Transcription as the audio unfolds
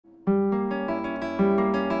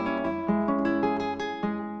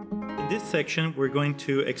this section, we're going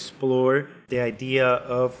to explore the idea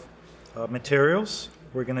of materials.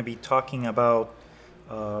 We're going to be talking about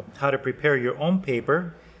how to prepare your own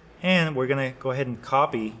paper, and we're going to go ahead and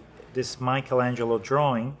copy this Michelangelo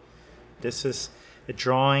drawing. This is a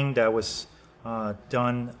drawing that was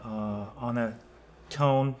done on a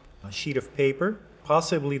tone sheet of paper.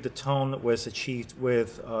 Possibly the tone was achieved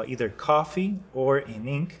with either coffee or in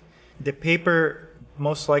ink. The paper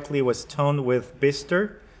most likely was toned with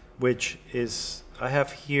Bister, which is, I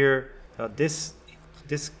have here, this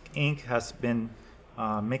ink has been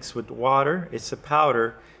mixed with water. It's a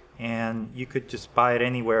powder, and you could just buy it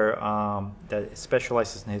anywhere that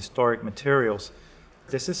specializes in historic materials.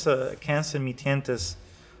 This is a Canson Mitientes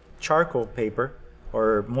charcoal paper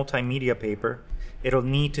or multimedia paper. It'll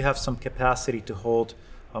need to have some capacity to hold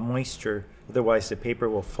moisture, otherwise the paper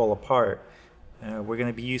will fall apart. We're going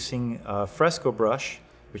to be using a fresco brush,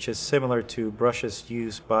 which is similar to brushes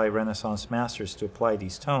used by Renaissance masters to apply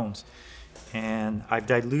these tones. And I've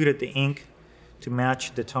diluted the ink to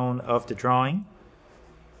match the tone of the drawing.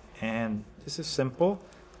 And this is simple.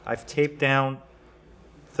 I've taped down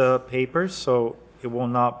the paper so it will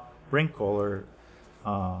not wrinkle or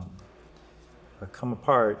come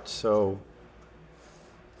apart. So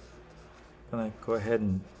I'm going to go ahead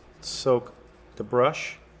and soak the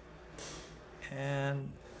brush. And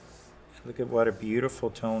look at what a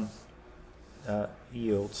beautiful tone that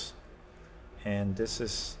yields. And this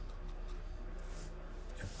is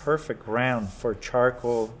a perfect ground for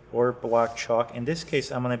charcoal or black chalk. In this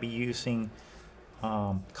case, I'm going to be using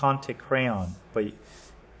Conte crayon,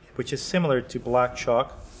 which is similar to black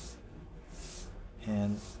chalk.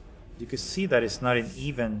 And you can see that it's not an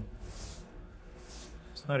even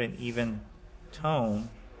tone.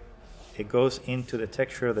 It goes into the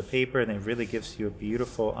texture of the paper, and it really gives you a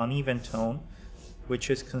beautiful uneven tone, which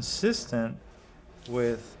is consistent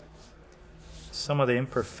with some of the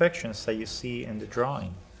imperfections that you see in the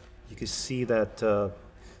drawing. You can see that the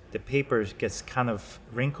paper gets kind of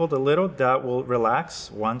wrinkled a little. That will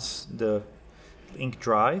relax once the ink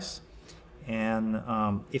dries. And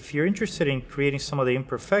if you're interested in creating some of the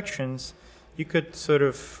imperfections, you could sort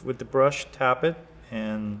of, with the brush, tap it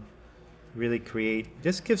and really create.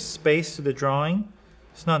 This gives space to the drawing.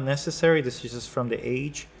 It's not necessary. This is just from the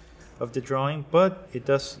age of the drawing, but it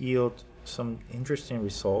does yield some interesting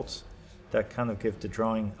results that kind of give the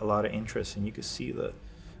drawing a lot of interest, and you can see the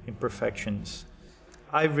imperfections.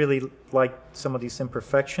 I really like some of these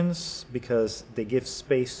imperfections because they give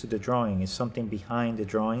space to the drawing. It's something behind the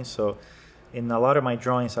drawing. So in a lot of my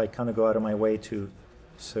drawings, I kind of go out of my way to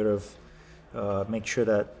sort of make sure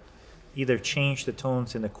that either change the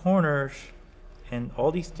tones in the corners, and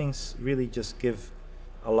all these things really just give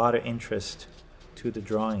a lot of interest to the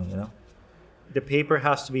drawing, you know. The paper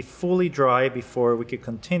has to be fully dry before we could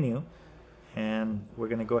continue, and we're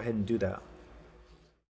going to go ahead and do that.